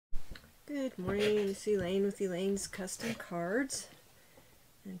Good morning, it's Elaine with Elaine's Custom Cards,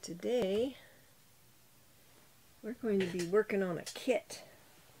 and today we're going to be working on a kit.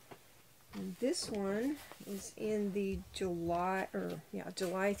 And this one is in the July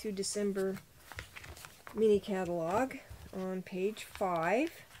through December mini catalog on page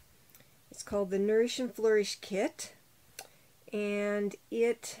 5. It's called the Nourish and Flourish kit, and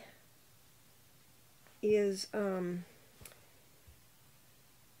it is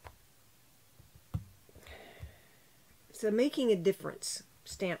it's a Making a Difference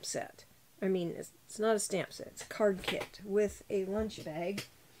stamp set. I mean, it's not a stamp set, it's a card kit with a lunch bag.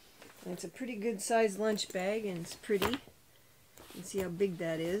 And it's a pretty good sized lunch bag, and it's pretty. You can see how big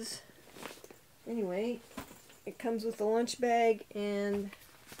that is. Anyway, it comes with the lunch bag and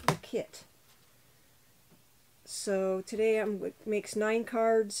the kit. So today it makes 9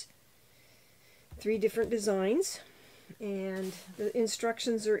 cards, 3 different designs, and the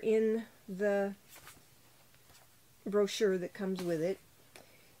instructions are in the brochure that comes with it.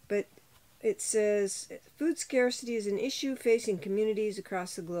 But it says, food scarcity is an issue facing communities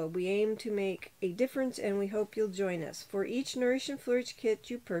across the globe. We aim to make a difference, and we hope you'll join us. For each Nourish and Flourish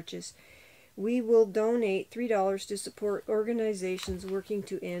kit you purchase, we will donate $3 to support organizations working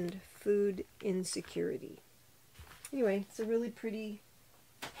to end food insecurity. Anyway, it's a really pretty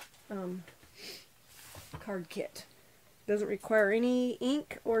card kit. Doesn't require any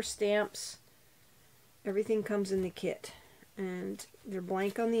ink or stamps. Everything comes in the kit, and they're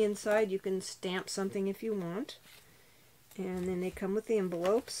blank on the inside. You can stamp something if you want, and then they come with the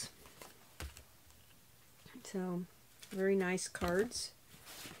envelopes. So very nice cards.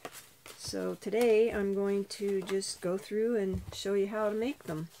 So today I'm going to just go through and show you how to make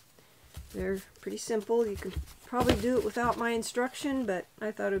them. They're pretty simple. You can probably do it without my instruction, but I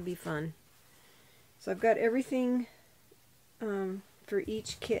thought it would be fun. So I've got everything for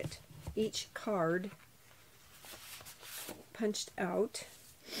each kit, each card punched out.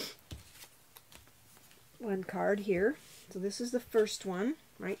 One card here. So this is the first one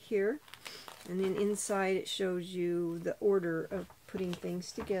right here. And then inside it shows you the order of putting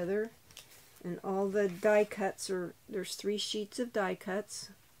things together. And all the die cuts are, there's 3 sheets of die cuts.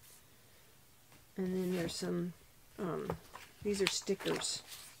 And then there's some, these are stickers.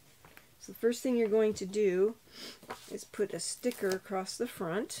 So the first thing you're going to do is put a sticker across the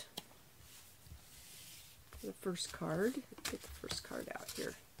front. The first card. Get the first card out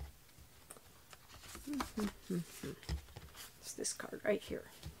here. It's this card right here.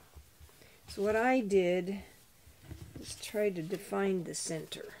 So what I did is try to define the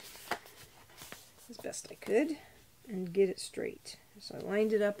center as best I could and get it straight. So I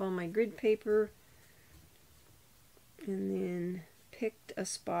lined it up on my grid paper and then picked a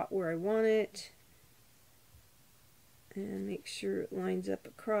spot where I want it and make sure it lines up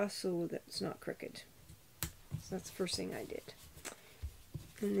across so that it's not crooked. So that's the first thing I did.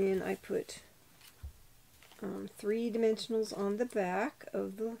 And then I put 3 dimensionals on the back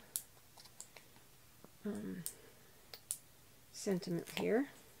of the sentiment here.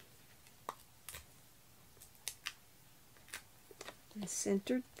 And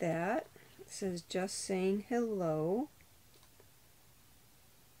centered that. It says, just saying hello.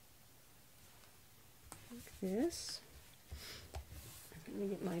 Like this. Let me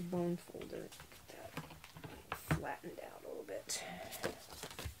get my bone folder. Flattened out a little bit.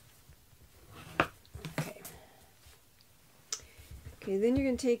 Okay, then you're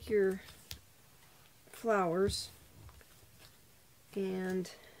going to take your flowers, and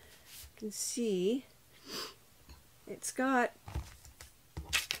you can see it's got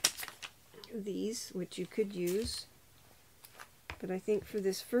these, which you could use, but I think for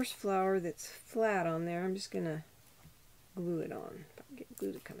this first flower that's flat on there, I'm just going to glue it on. If I can get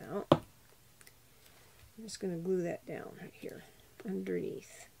glue to come out. I'm just going to glue that down right here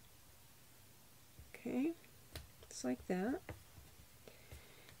underneath. Okay, just like that.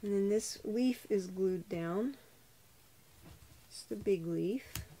 And then this leaf is glued down. It's the big leaf.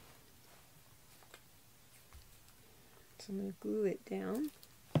 So I'm going to glue it down.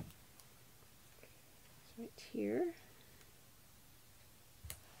 It's right here.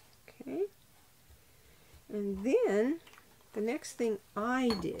 Okay. And then the next thing I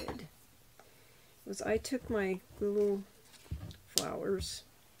did was I took my little flowers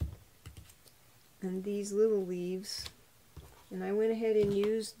and these little leaves, and I went ahead and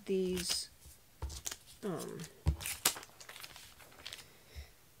used these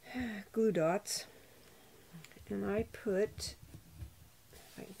glue dots, and I put,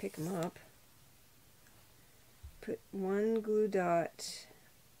 if I can pick them up, put one glue dot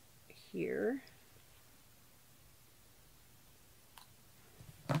here,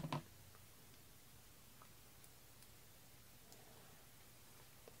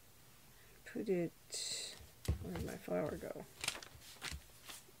 put it, where did my flower go?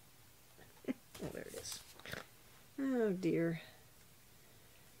 Oh, there it is. Oh dear.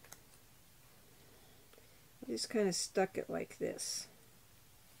 I just kind of stuck it like this.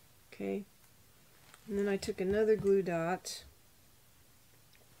 Okay. And then I took another glue dot,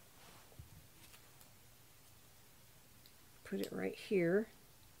 put it right here.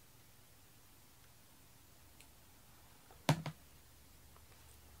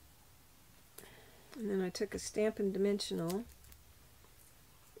 And then I took a Stampin' Dimensional,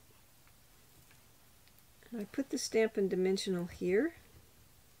 and I put the Stampin' Dimensional here,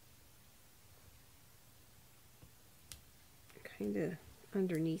 kind of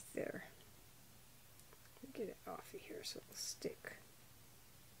underneath there. Get it off of here so it'll stick.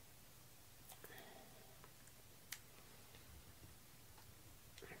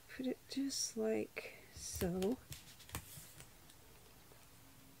 I put it just like so.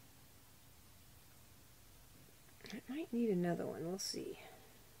 I might need another one, we'll see.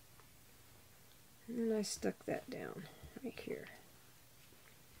 And then I stuck that down right here,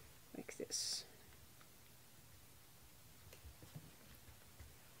 like this.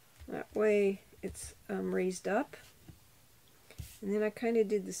 That way it's raised up. And then I kind of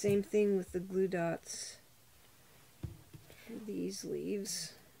did the same thing with the glue dots for these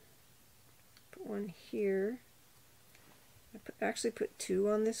leaves. Put one here. I actually put two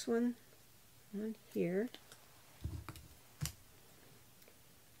on this one. One here.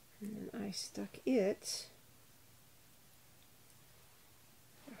 And then I stuck it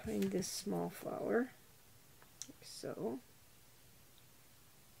behind this small flower, like so.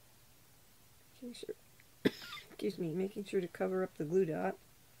 Making sure, excuse me, making sure to cover up the glue dot.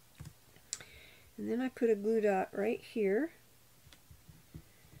 And then I put a glue dot right here.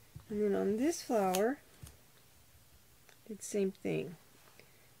 And then on this flower, did the same thing.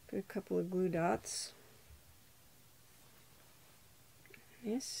 Put a couple of glue dots.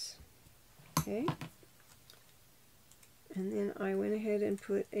 This, okay, and then I went ahead and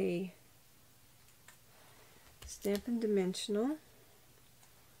put a Stampin' Dimensional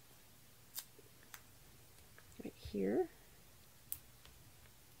right here.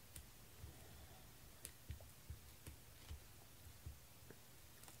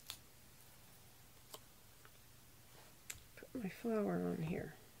 Put my flower on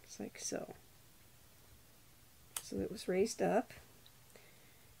here, just like so. So it was raised up.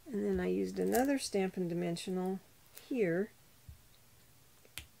 And then I used another Stampin' Dimensional here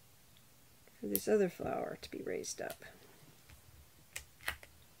for this other flower to be raised up.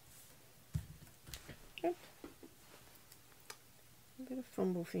 Okay. A bit of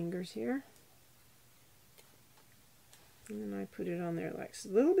fumble fingers here. And then I put it on there like it's a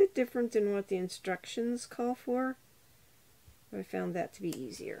little bit different than what the instructions call for, but I found that to be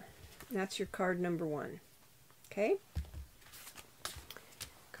easier. And that's your card number 1. Okay?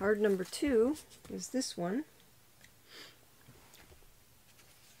 Card number 2 is this one.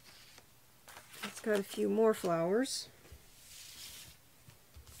 It's got a few more flowers.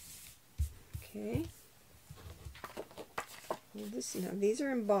 Okay. Well, now these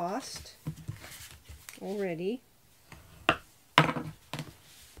are embossed already.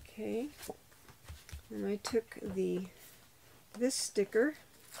 Okay. And I took this sticker.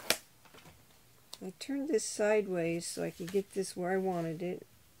 I turned this sideways so I could get this where I wanted it,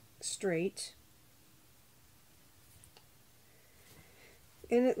 straight.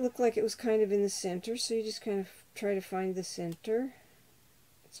 And it looked like it was kind of in the center, so you just kind of try to find the center.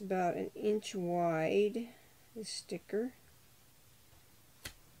 It's about 1 inch wide, this sticker.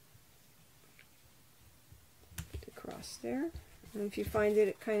 Put it across there. And if you find that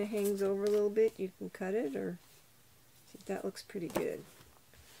it kind of hangs over a little bit, you can cut it, or see, that looks pretty good.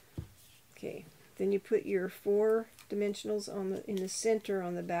 Okay, then you put your 4 dimensionals in the center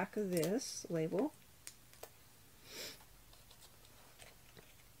on the back of this label.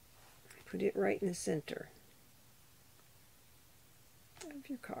 Put it right in the center of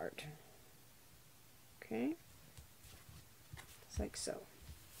your card. Okay, just like so.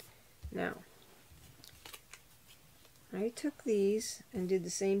 Now, I took these and did the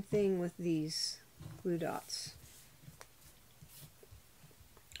same thing with these glue dots.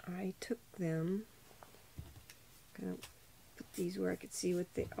 I took them, kind of put these where I could see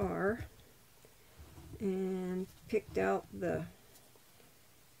what they are, and picked out the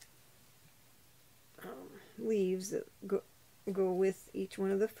leaves that go with each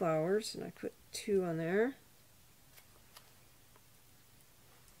one of the flowers, and I put 2 on there.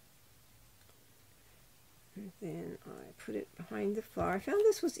 And then I put it behind the flower. I found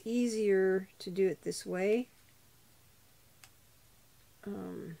this was easier to do it this way.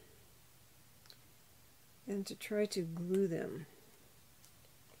 than to try to glue them.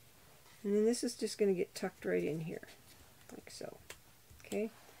 And then this is just going to get tucked right in here, like so. Okay,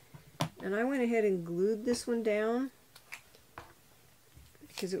 and I went ahead and glued this one down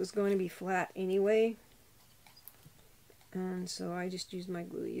because it was going to be flat anyway. And so I just used my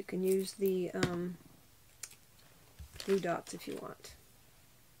glue. You can use the glue dots if you want.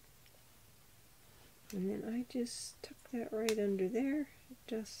 And then I just tuck that right under there,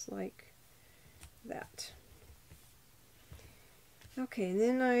 just like that. Okay, and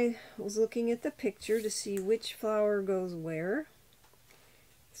then I was looking at the picture to see which flower goes where.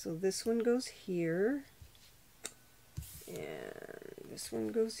 So this one goes here, and this one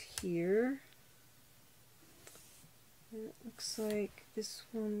goes here. And it looks like this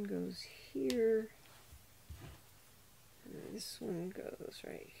one goes here, and this one goes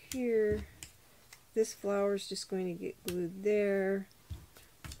right here. This flower is just going to get glued there,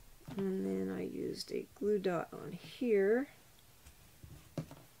 and then I used a glue dot on here.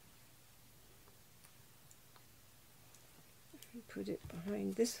 And put it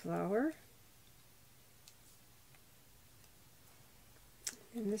behind this flower.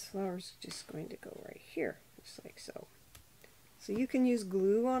 And this flower is just going to go right here, just like so. So you can use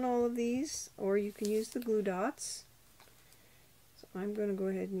glue on all of these, or you can use the glue dots. So I'm going to go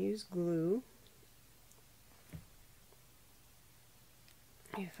ahead and use glue.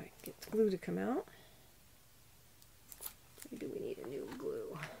 If I can get the glue to come out. Maybe we need a new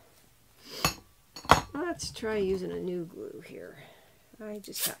glue. Let's try using a new glue here. I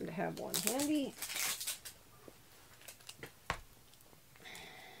just happen to have one handy.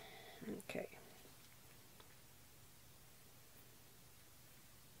 Okay.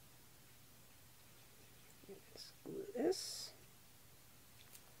 Let's glue this.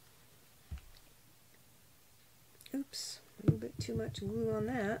 Oops, a little bit too much glue on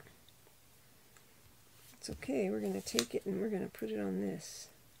that. It's okay, we're going to take it and we're going to put it on this.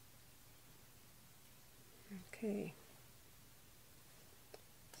 Okay.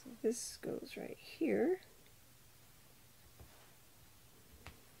 So this goes right here.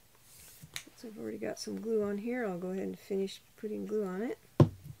 Since I've already got some glue on here, I'll go ahead and finish putting glue on it.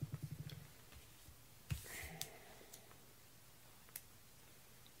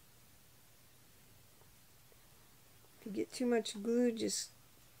 If you get too much glue, just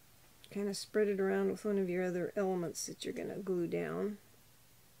kind of spread it around with one of your other elements that you're going to glue down.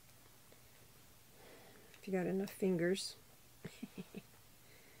 If you got enough fingers.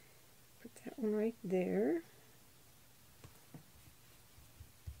 Put that one right there.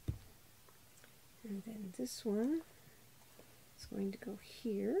 And then this one is going to go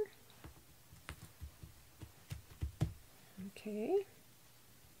here. Okay.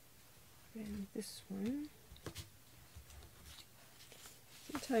 And this one.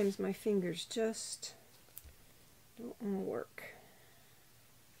 Sometimes my fingers just don't want to work.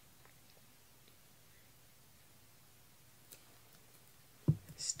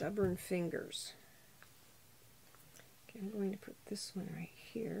 Stubborn fingers. Okay, I'm going to put this one right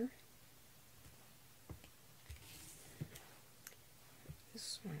here.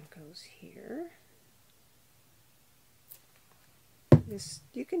 This one goes here.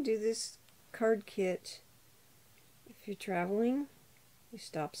 You can do this card kit if you're traveling. You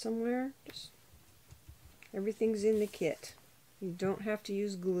stop somewhere, just everything's in the kit. You don't have to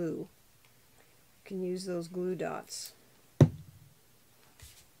use glue. You can use those glue dots.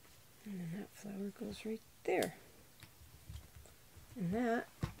 And then that flower goes right there. And that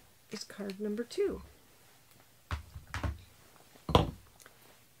is card number 2.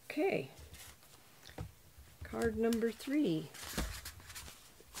 Okay. Card number 3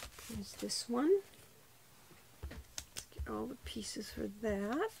 is this one. Let's get all the pieces for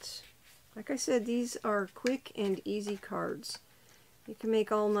that. Like I said, these are quick and easy cards. You can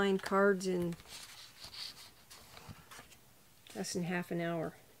make all 9 cards in less than half an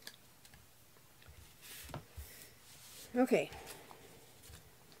hour. Okay,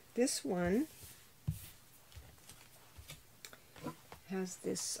 this one has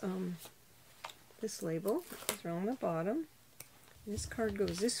this this label that goes around the bottom. And this card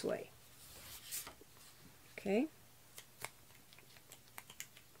goes this way. Okay,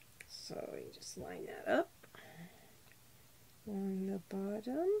 so you just line that up on the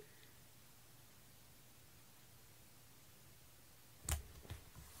bottom.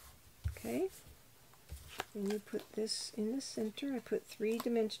 Okay. And you put this in the center. I put 3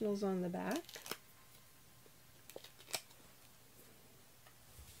 dimensionals on the back.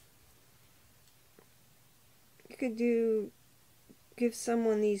 You could give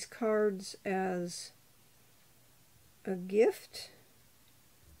someone these cards as a gift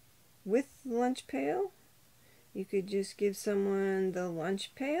with the lunch pail, You could just give someone the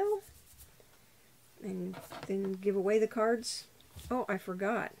lunch pail and then give away the cards. Oh, I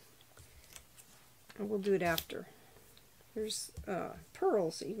forgot. We'll do it after. There's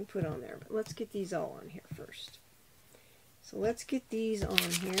pearls that you can put on there, but let's get these all on here first. So let's get these on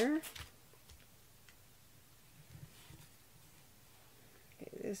here.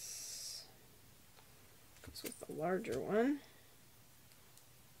 Okay, this goes with the larger one,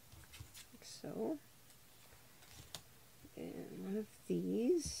 like so. And one of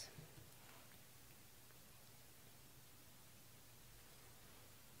these.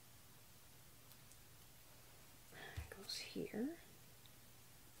 Goes here.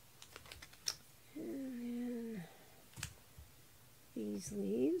 And then these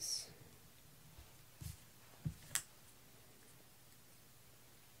leaves.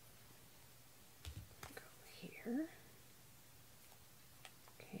 Go here.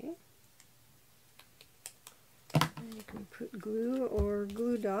 Okay. And you can put glue or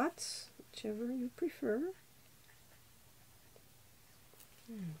glue dots, whichever you prefer.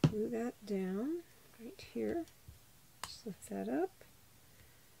 And glue that down right here. Just lift that up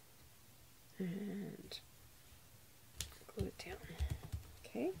and glue it down.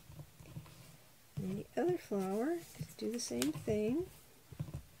 Okay. And then the other flower, do the same thing.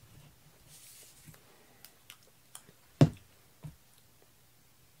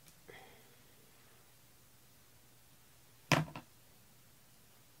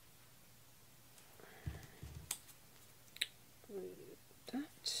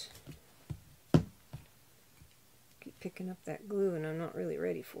 Keep picking up that glue and I'm not really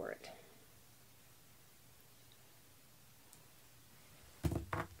ready for it.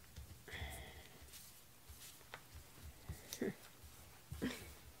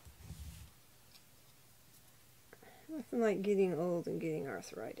 Nothing like getting old and getting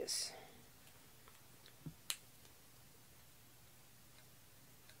arthritis.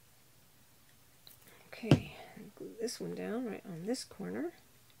 Okay, glue this one down right on this corner.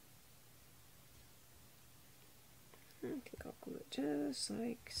 I think I'll glue it just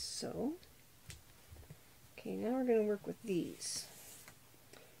like so. Okay, now we're going to work with these.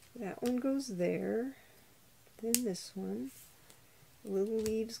 That one goes there, then this one. The little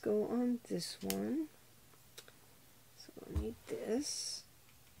leaves go on this one. So I'll need this.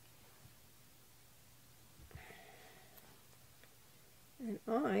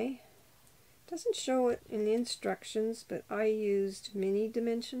 And doesn't show it in the instructions, but I used mini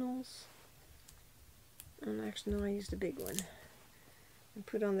dimensionals. And actually, no, I used a big one. And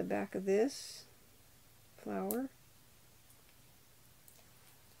put on the back of this flower.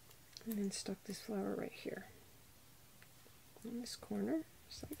 And then stuck this flower right here. In this corner,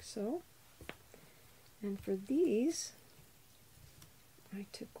 just like so. And for these, I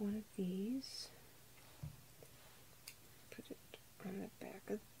took one of these, put it on the back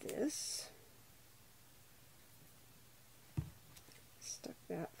of this, stuck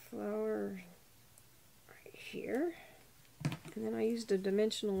that flower right here, and then I used a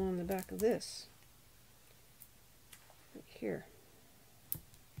dimensional on the back of this, right here.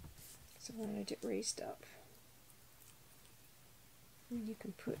 So I wanted it raised up. And you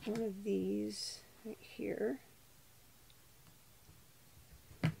can put one of these right here.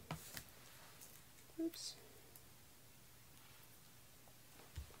 Oops.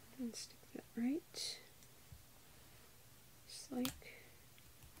 And stick that right, just like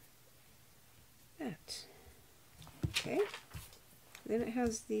that. Okay. Then it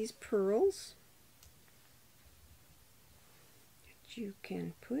has these pearls that you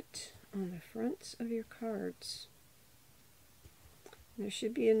can put on the fronts of your cards. There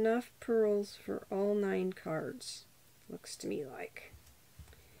should be enough pearls for all 9 cards, looks to me like.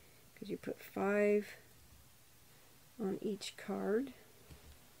 Because you put 5 on each card.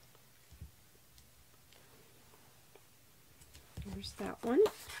 There's that one.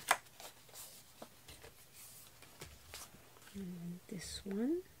 And this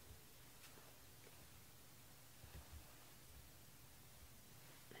one.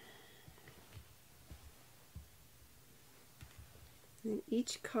 And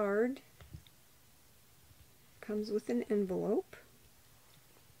each card comes with an envelope.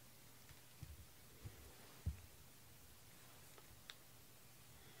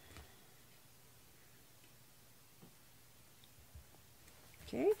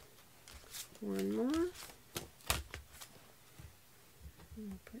 Okay, one more.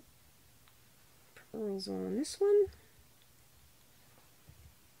 I'll put pearls on this one.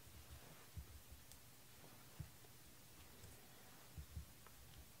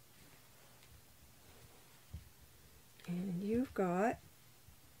 And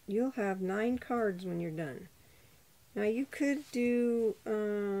you'll have 9 cards when you're done. Now you could do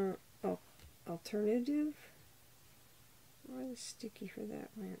alternative. Where the sticky for that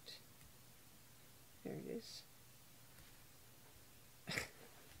went? There it is.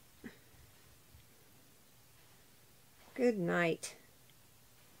 Good night.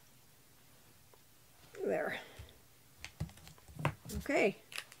 There. Okay.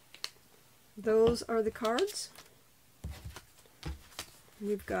 Those are the cards.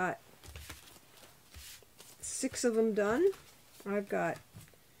 We've got 6 of them done. I've got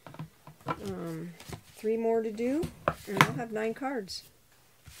 3 more to do, and I'll have 9 cards.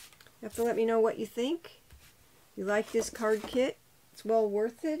 You have to let me know what you think. If you like this card kit, it's well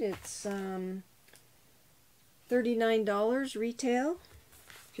worth it. It's $39 retail.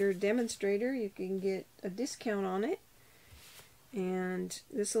 If you're a demonstrator, you can get a discount on it, and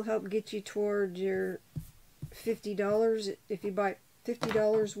this will help get you toward your $50. If you buy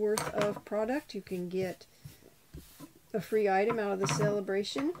 $50 worth of product, you can get a free item out of the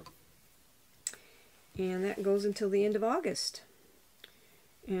celebration, and that goes until the end of August.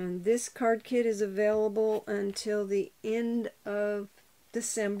 And this card kit is available until the end of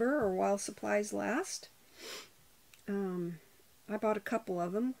December, or while supplies last. I bought a couple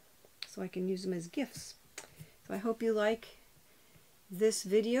of them so I can use them as gifts. So I hope you like this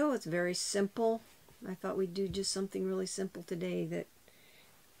video. It's very simple. I thought we'd do just something really simple today that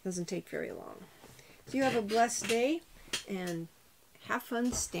doesn't take very long. So you have a blessed day and have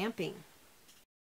fun stamping.